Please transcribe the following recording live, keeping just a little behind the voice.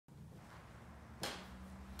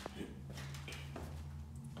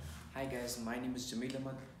Hi guys, my name is Jamil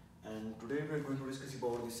and today we are going to discuss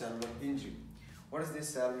about the cellular injury. What is this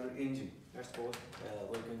cellular injury? Let's suppose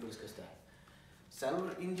we're going to discuss that.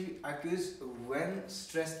 Cellular injury occurs when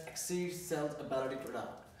stress exceeds cell's ability to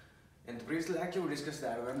adapt. In the previous lecture we discussed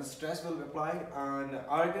that when the stress will be applied on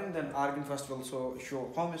organ, then organ first will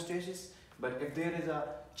show homeostasis. But if there is a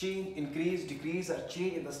change, increase, decrease or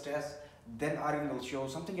change in the stress, then organ will show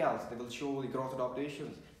something else. They will show the growth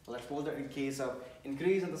adaptations. Let's suppose that in case of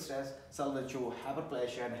increase in the stress, cell will show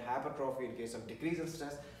hyperplasia and hypertrophy. In case of decrease in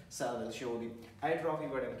stress, cell will show the atrophy.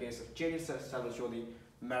 But in case of change in stress, cell will show the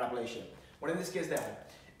metaplasia. But in this case, that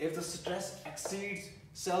if the stress exceeds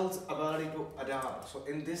cell's ability to adapt, so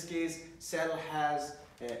in this case, stress has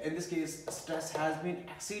been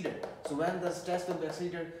exceeded. So when the stress will be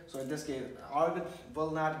exceeded, so in this case, organ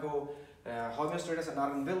will not go homeostasis and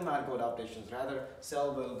organ will not go adaptations. Rather,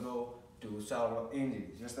 cell will go to cellular injury.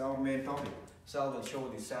 Just our main topic. Cell will show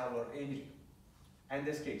the cellular injury. In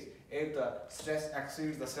this case, if the stress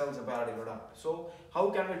exceeds the cell's ability to adapt. So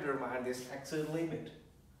how can we determine this exceed limit?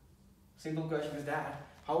 Simple question is that.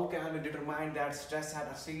 How can we determine that stress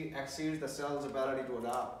exceeds the cell's ability to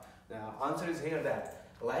adapt? The answer is here that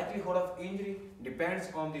likelihood of injury depends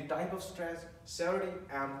on the type of stress, severity,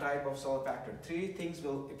 and type of cell factor. Three things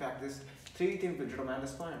will affect this. Three things will determine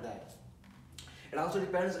this point. That it also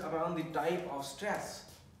depends upon the type of stress.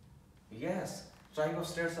 Yes, type of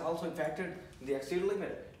stress also affected the exceed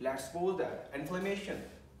limit. Let's suppose that inflammation.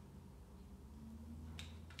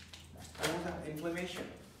 Let's suppose that inflammation.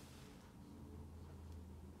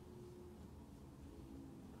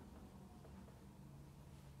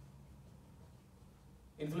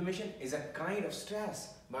 Inflammation is a kind of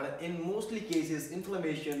stress, but in mostly cases,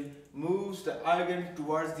 inflammation moves the organ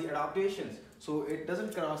towards the adaptations. So it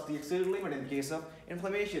doesn't cross the exceed limit in case of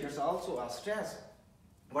inflammation. It's also a stress.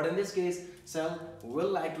 But in this case, cell will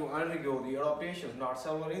like to undergo the adaptations, not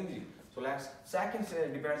cellular injury. So second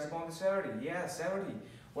depends upon the severity. Yes, severity.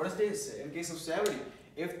 What is this? In case of severity,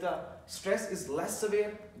 if the stress is less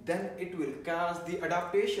severe, then it will cause the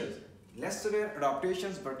adaptations. Less severe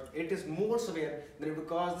adaptations, but it is more severe, then it will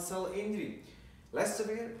cause the cell injury. Less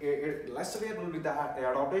severe will be the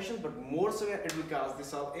adaptations, but more severe it will cause the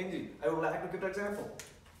cell injury. I would like to give an example.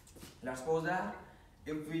 Let's suppose that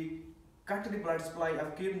if we cut the blood supply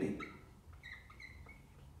of kidney,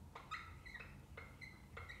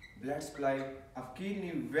 very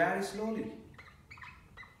slowly,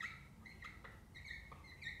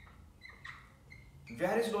 we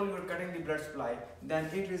are cutting the blood supply, then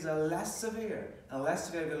it is a less severe, and less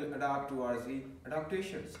severe will adapt towards the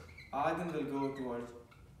adaptations. Organ will go towards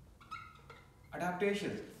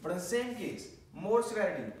adaptations. But in the same case, more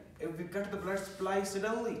severity, if we cut the blood supply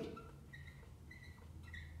suddenly,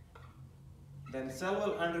 then cell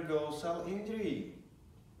will undergo cell injury.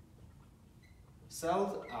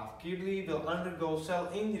 Cells of kidney will undergo cell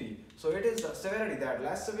injury. So it is the severity that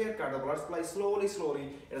less severe, cut the blood supply slowly.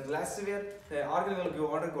 It is less severe, the organ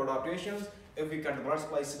will undergo adaptations. If we cut the blood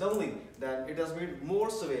supply suddenly, then it has been more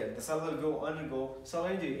severe. The cell will undergo cell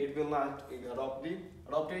injury. It will not adopt the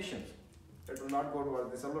adaptations. It will not go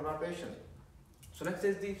towards the cellular adaptation. So next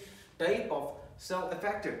is the type of cell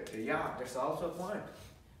affected. Yeah, that's also a point.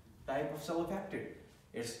 Type of cell affected.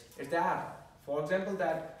 It's that. For example,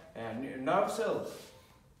 that nerve cells.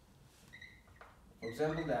 For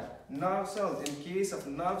example, that nerve cells. In case of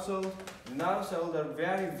nerve cells are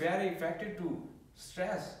very affected to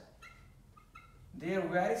stress. They are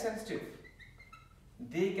very sensitive.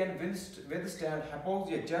 They can withstand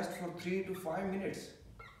hypoxia just for 3 to 5 minutes.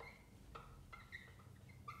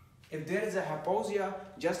 If there is a hypoxia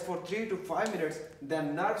just for 3 to 5 minutes,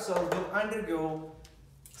 then nerve cells will undergo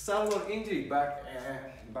cellular injury. But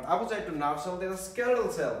opposite to nerve cell, there is a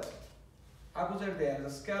skeletal cell. Opposite there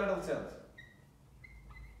is a skeletal cell.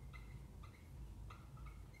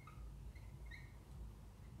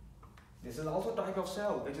 This is also type of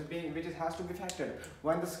cell which has to be affected.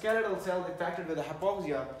 When the skeletal cell is affected with a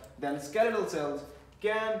hypoxia, then skeletal cells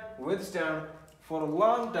can withstand for a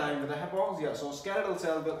long time with a hypoxia. So skeletal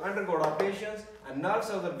cells will undergo adaptations, and nerve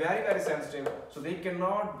cells are very sensitive, so they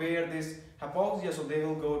cannot bear this hypoxia, so they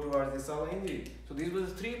will go towards the cell injury. So these were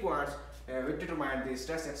the 3 points which determine the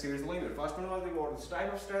stress exceeds limit. First one was about the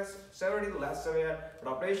type of stress, severity, less severe,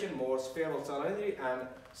 adaptation, more severe cell injury, and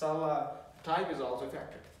cell type is also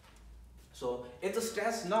affected. So if the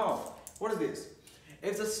stress now, what is this?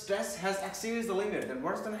 If the stress has exceeds the limit, then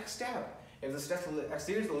what's the next step? If the stress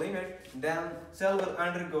exceeds the limit, then cell will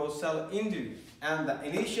undergo cell injury. And the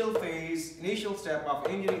initial step of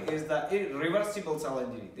injury is the irreversible cell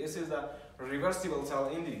injury. This is the reversible cell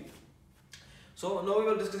injury. So now we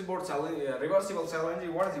will discuss about reversible cell injury.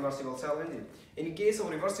 What is reversible cell injury? In case of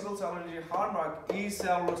reversible cell injury, hallmark is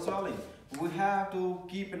cellular swelling. We have to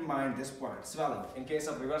keep in mind this point, swelling, in case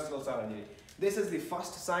of reversible cell injury. This is the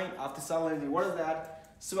first sign of the cell injury. What is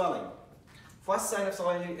that? Swelling. First sign of cell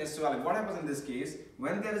injury is swelling. What happens in this case?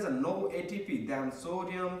 When there is a no ATP, then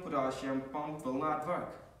sodium potassium pump will not work.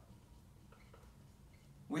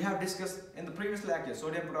 We have discussed in the previous lecture,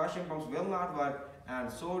 sodium potassium pumps will not work and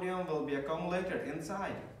sodium will be accumulated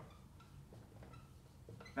inside.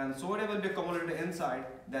 When sodium will be accumulated inside,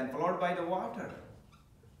 then followed by the water.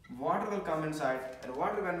 Water will come inside, and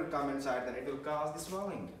water when will come inside, then it will cause the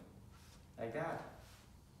swelling. Like that.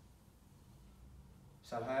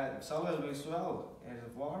 Cell will be swelled in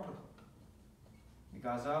water.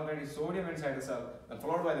 Because already sodium inside the cell, and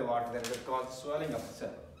followed by the water, then it will cause the swelling of the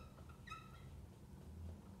cell.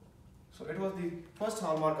 So it was the first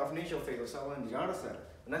hallmark of initial phase of cell injury. Understand?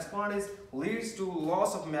 The next point is leads to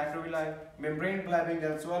loss of macrovilli, membrane blabbing,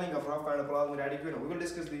 and swelling of rough endoplasmic reticulum. We will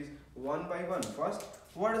discuss these one by one. First,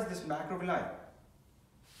 what is this macrovilli?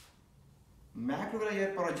 Macrovilli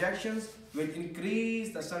are projections will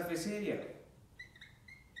increase the surface area.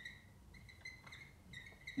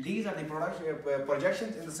 These are the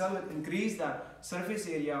projections in the cell will increase the surface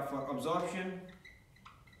area for absorption.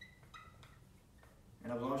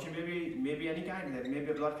 And absorption may be any kind. There may be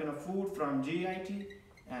absorption of food from GIT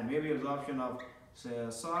and maybe absorption of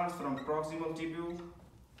salts from proximal tubule.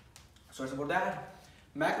 So it's about that.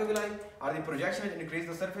 Macrovilli are the projections that increase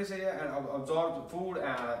the surface area and absorb food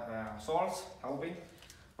and salts helping.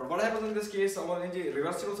 But what happens in this case, cellular injury,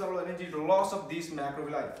 reversible cellular injury, the loss of these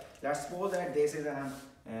macrovilli. Let's suppose that this is a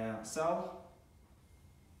cell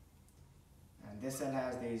and this cell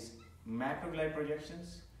has these macrovilli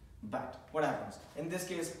projections. But what happens? In this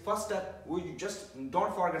case, first step, we just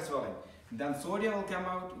don't forget swelling. Then sodium will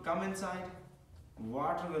come inside.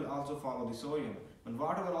 Water will also follow the sodium. When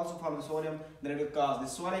water will also follow the sodium, then it will cause the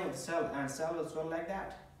swelling of the cell and cell will swell like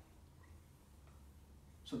that.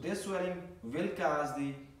 So this swelling will cause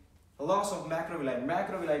the loss of macrovilli.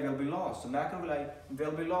 Macrovilli will be lost. So macrovilli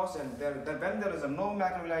will be lost and when there is no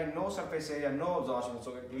macrovilli, no surface area, no absorption.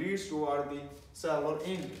 So it leads toward the cellular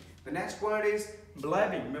injury. The next point is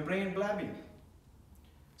blabbing, membrane blabbing.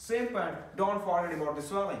 Same point, don't forget about the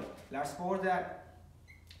swelling. Let's suppose that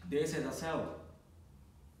this is a cell.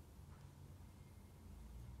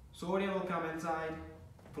 Sodium will come inside,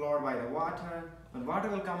 followed by the water. When water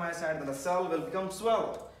will come inside, then the cell will become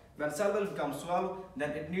swelled. When cell will become swelled,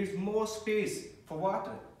 then it needs more space for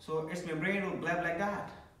water. So its membrane will blab like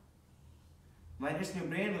that. When its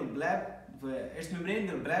membrane will blab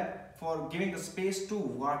for giving the space to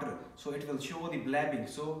water. So it will show the blabbing.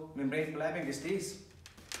 So membrane blabbing is this.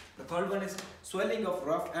 The third one is swelling of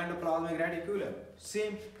rough endoplasmic reticulum.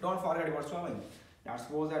 Same, don't forget about swelling. Let's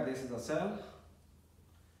suppose that this is a cell.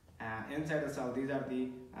 And inside the cell, these are the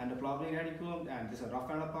endoplasmic reticulum and this is rough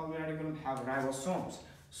endoplasmic reticulum have ribosomes.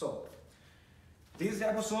 So these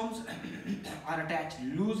ribosomes are attached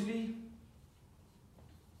loosely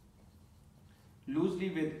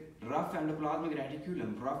with rough endoplasmic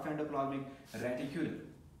reticulum.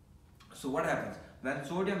 So what happens? When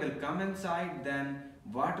sodium will come inside, then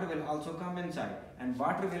water will also come inside, and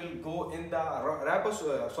water will go in the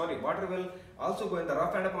water will also go in the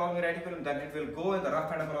rough endoplasmic reticulum. Then it will go in the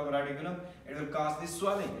rough endoplasmic reticulum. It will cause this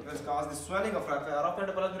swelling. It will cause the swelling of rough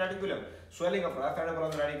endoplasmic reticulum. Swelling of rough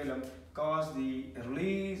endoplasmic reticulum cause the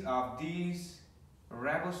release of these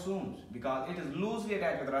ribosomes because it is loosely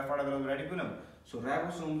attached with the rough endoplasmic reticulum. So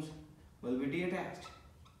ribosomes will be detached.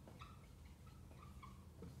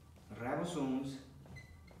 Ribosomes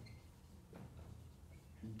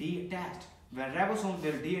detached. When ribosomes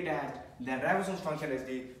are detached, then ribosomes function is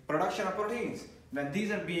the production of proteins. When these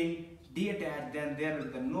are being detached, then there is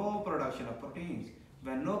no production of proteins.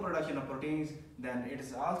 When no production of proteins, then it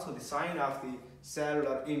is also the sign of the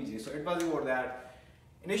cellular injury. So it was about that.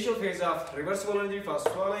 Initial phase of reversible injury for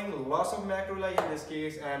swelling, loss of macrovilli in this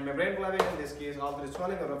case, and membrane blabbing in this case, also the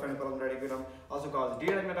swelling of rough endoplasmic reticulum also causes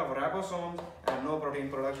detachment of ribosomes and no protein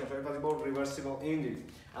production. So it was about reversible injury.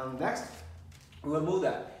 And next, we will move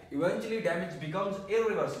that. Eventually damage becomes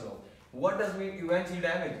irreversible. What does mean eventually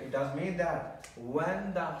damage? It does mean that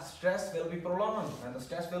when the stress will be prolonged,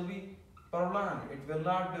 it will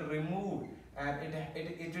not be removed and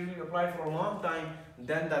it will be applied for a long time,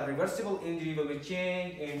 then the reversible injury will be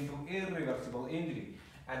changed into irreversible injury.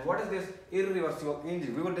 And what is this irreversible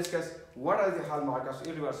injury? We will discuss what are the hallmarks of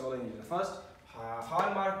irreversible injury. The first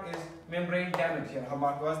hallmark is membrane damage. Here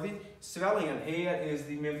hallmark was the swelling and here is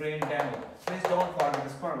the membrane damage. Please don't forget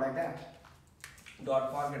this part like that.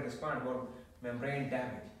 Don't forget this part about membrane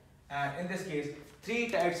damage. And in this case, three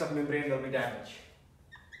types of membrane will be damaged.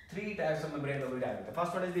 Three types of membrane will be damaged. The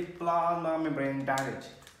first one is the plasma membrane damage.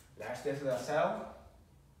 This is a cell,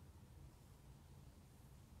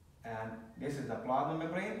 and this is the plasma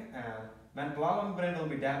membrane. And when plasma membrane will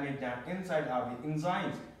be damaged, then inside are the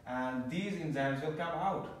enzymes, and these enzymes will come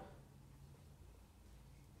out.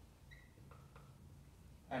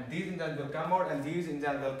 And these enzymes will come out, and these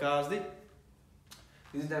enzymes will cause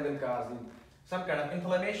some kind of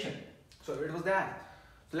inflammation. So it was that.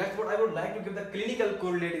 So that's what I would like to give the clinical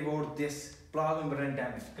correlative about this plasma membrane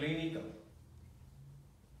damage. Clinical.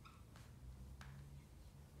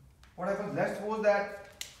 What happens? Let's suppose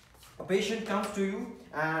that a patient comes to you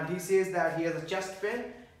and he says that he has a chest pain,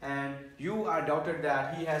 and you are doubted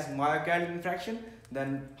that he has myocardial infarction.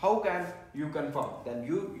 Then how can you confirm? Then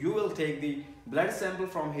you will take the blood sample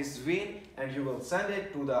from his vein and you will send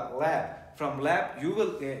it to the lab. From lab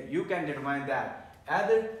you can determine that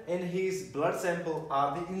either in his blood sample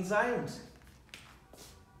are the enzymes.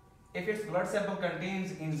 If its blood sample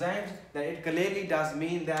contains enzymes, then it clearly does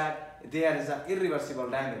mean that there is an irreversible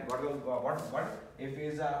damage. What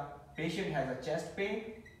if a patient has a chest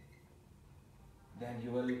pain? Then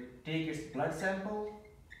you will take its blood sample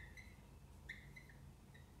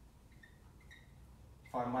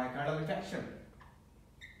for myocardial infection.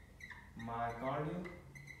 Myocardial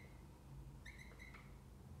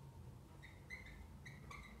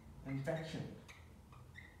infection.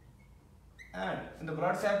 And in the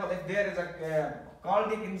blood sample, if there is a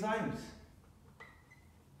cardiac enzymes,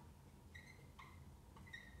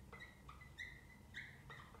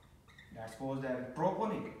 let's suppose that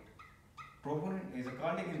troponin is a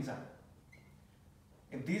cardiac enzyme.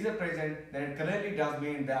 If these are present, then it clearly does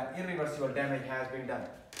mean that irreversible damage has been done.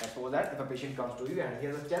 Suppose that if a patient comes to you and he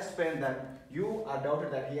has a chest pain, then you are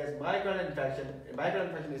doubted that he has myocardial infection. Myocardial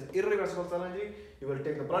infection is irreversible cell injury. You will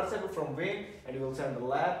take the blood sample from vein and you will send the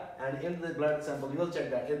lab, and in the blood sample you will check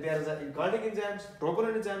that if there is a cardiac enzymes,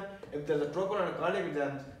 troponin enzyme. If there is a troponin and a cardiac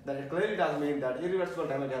enzymes, then it clearly does mean that irreversible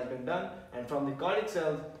damage has been done. And from the cardiac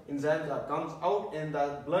cells, enzymes comes out in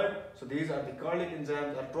the blood. So these are the cardiac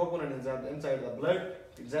enzymes or troponin enzymes inside the blood.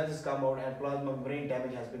 Enzymes come out and plasma membrane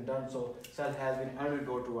damage has been done. So cell has been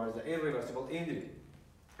undergo towards the irreversible injury.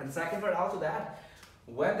 And second part also that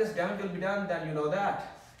when this damage will be done, then you know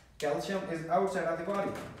that calcium is outside of the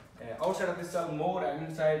body, outside of the cell more and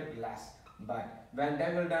inside less. But when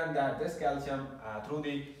damage will done, that this calcium through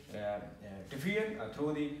the diffusion,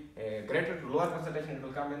 through the greater to lower concentration, it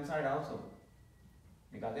will come inside also.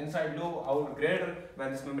 Because inside low, out greater,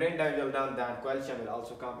 when this membrane damage will done, then calcium will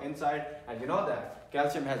also come inside. And you know that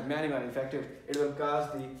calcium has many effective. It will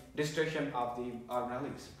cause the destruction of the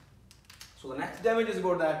organelles. So the next damage is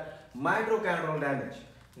about that mitochondrial damage.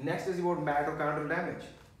 Next is about mitochondrial damage.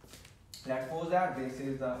 Let's suppose that this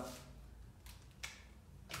is the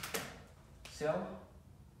cell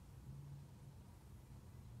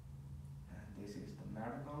and this is the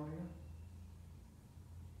mitochondria.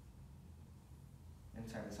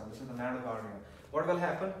 Inside the cell, this is the mitochondria. What will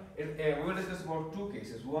happen? We will discuss about two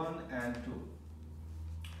cases, 1 and 2.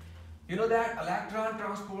 You know that electron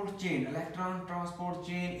transport chain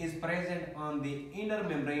is present on the inner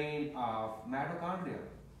membrane of mitochondria.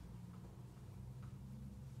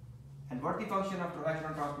 And what the function of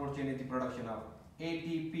electron transport chain is the production of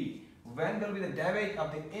ATP. When will be the damage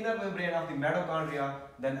of the inner membrane of the mitochondria,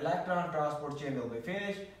 then electron transport chain will be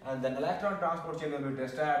finished, and then electron transport chain will be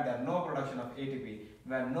destroyed, then no production of ATP.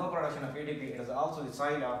 When no production of ATP, it is also the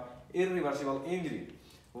sign of irreversible injury.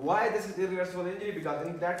 Why this is irreversible injury? Because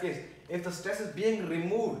in that case, if the stress is being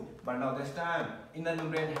removed, but now this time inner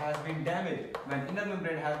membrane has been damaged. When inner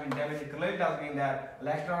membrane has been damaged, it clearly does mean that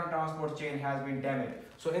electron transport chain has been damaged.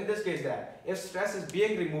 So in this case, that if stress is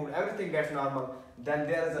being removed, everything gets normal, then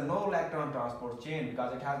there is no electron transport chain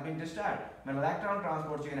because it has been destroyed. When electron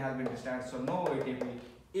transport chain has been destroyed, so no ATP,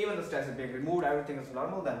 even the stress is being removed, everything is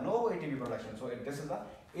normal, then no ATP production. So this is the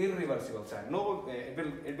irreversible sign. No,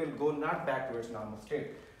 it will go not back to its normal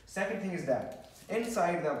state. Second thing is that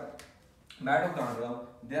inside the mitochondria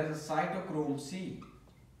there is a cytochrome C.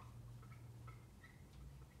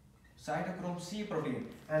 Cytochrome C protein,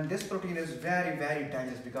 and this protein is very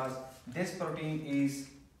dangerous because this protein is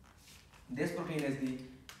the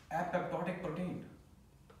apoptotic protein.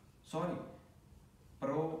 Sorry,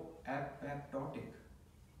 pro-apoptotic.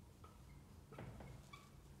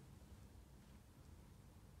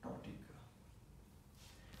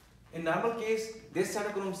 In normal case, this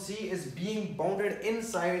cytochrome C is being bonded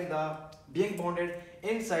inside the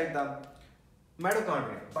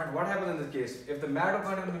mitochondria. But what happens in this case? If the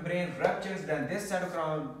mitochondrial membrane ruptures, then this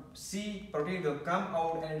cytochrome C protein will come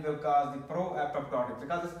out and it will cause the pro-apoptotic.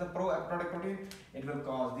 Because this is the pro-apoptotic protein, it will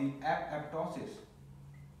cause the apoptosis.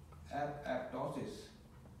 Apoptosis.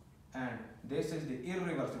 And this is the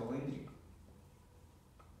irreversible injury.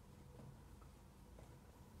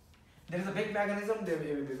 There is a big mechanism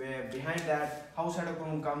behind that, how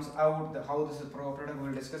cytochrome comes out, how this is pro-apoptotic. We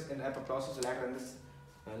will discuss in apoptosis later in this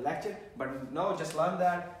lecture. But now just learn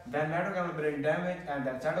that when mitochondrial brain damage and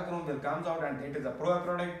then cytochrome will comes out and it is a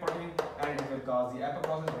pro-apoptotic protein and it will cause the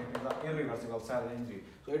apoptosis and it is an irreversible cell injury.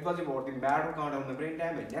 So it was about the mitochondrial membrane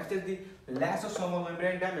damage. Next is the lysosomal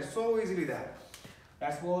membrane damage. So easily that.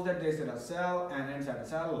 Let's suppose that there is a cell and inside the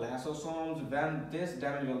cell lysosomes. When this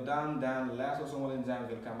damage will done, then lysosomal enzymes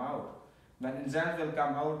will come out. When enzymes will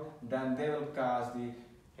come out, then they will cause the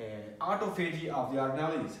autophagy of the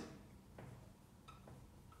organelles.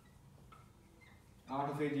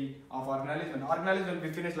 Autophagy of organelles. When organelles will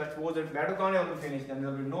be finished, let's suppose that mitochondria will be finished, then there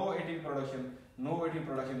will be no ATP production. No ATP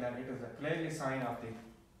production, then it is a clearly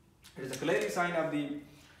sign of the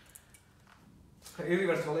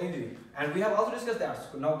irreversible injury. And we have also discussed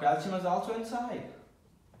that. So now calcium is also inside.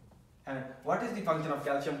 And what is the function of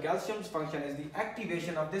calcium? Calcium's function is the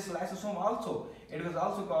activation of this lysosome also. It will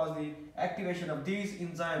also cause the activation of these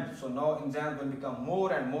enzymes. So now enzymes will become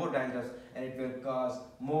more and more dangerous and it will cause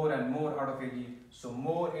more and more autophagy. So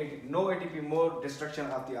more ATP, no ATP, more destruction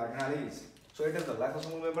of the organelles. So it is the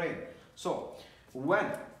lysosomal membrane. So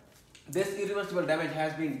when this irreversible damage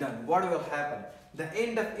has been done, what will happen? The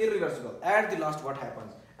end of irreversible. At the last, what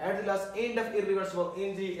happens? At the last, end of irreversible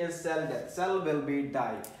injury is cell death. Cell will be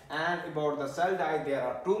die. And about the cell die, there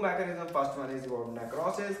are two mechanisms. First one is about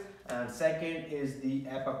necrosis, and second is the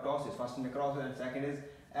apoptosis. First necrosis and second is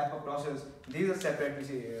apoptosis. These are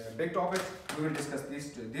separate big topics. We will discuss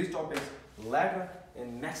these topics later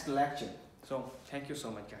in next lecture. So thank you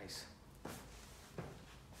so much, guys.